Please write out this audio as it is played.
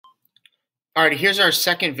All right, here's our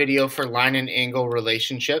second video for line and angle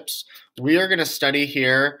relationships. We are going to study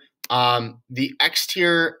here the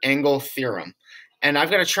exterior angle theorem. And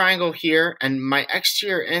I've got a triangle here, and my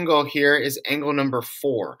exterior angle here is angle number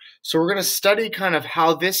 4. So we're going to study kind of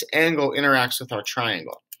how this angle interacts with our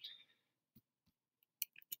triangle.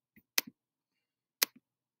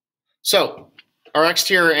 So, our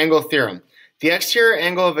exterior angle theorem. The exterior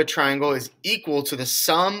angle of a triangle is equal to the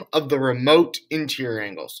sum of the remote interior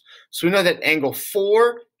angles. So we know that angle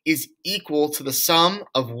 4 is equal to the sum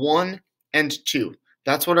of 1 and 2.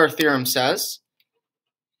 That's what our theorem says.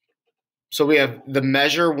 So we have the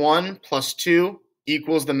measure 1 plus 2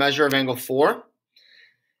 equals the measure of angle 4.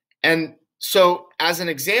 And so as an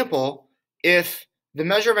example, if the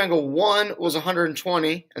measure of angle 1 was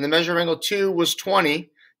 120 and the measure of angle 2 was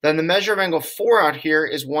 20, then the measure of angle 4 out here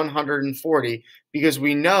is 140, because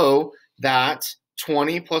we know that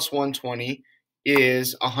 20 plus 120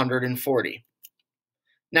 is 140.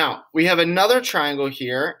 Now, we have another triangle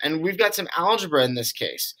here, and we've got some algebra in this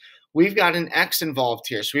case. We've got an x involved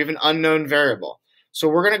here, so we have an unknown variable. So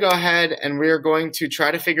we're going to go ahead and we are going to try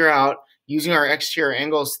to figure out, using our exterior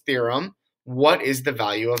angles theorem, what is the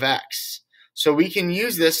value of x. So we can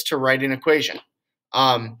use this to write an equation.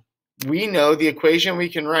 We know the equation we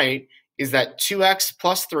can write is that 2x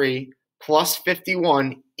plus 3 plus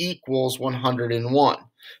 51 equals 101.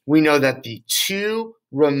 We know that the two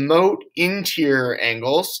remote interior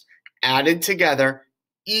angles added together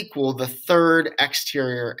equal the third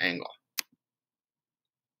exterior angle.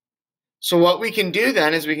 So what we can do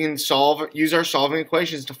then is we can use our solving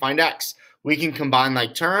equations to find x. We can combine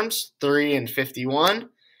like terms, 3 and 51.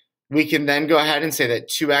 We can then go ahead and say that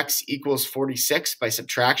 2x equals 46 by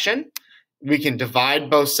subtraction. We can divide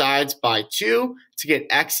both sides by 2 to get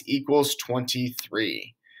x equals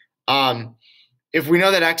 23. If we know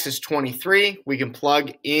that x is 23, we can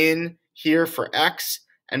plug in here for x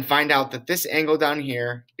and find out that this angle down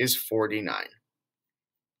here is 49.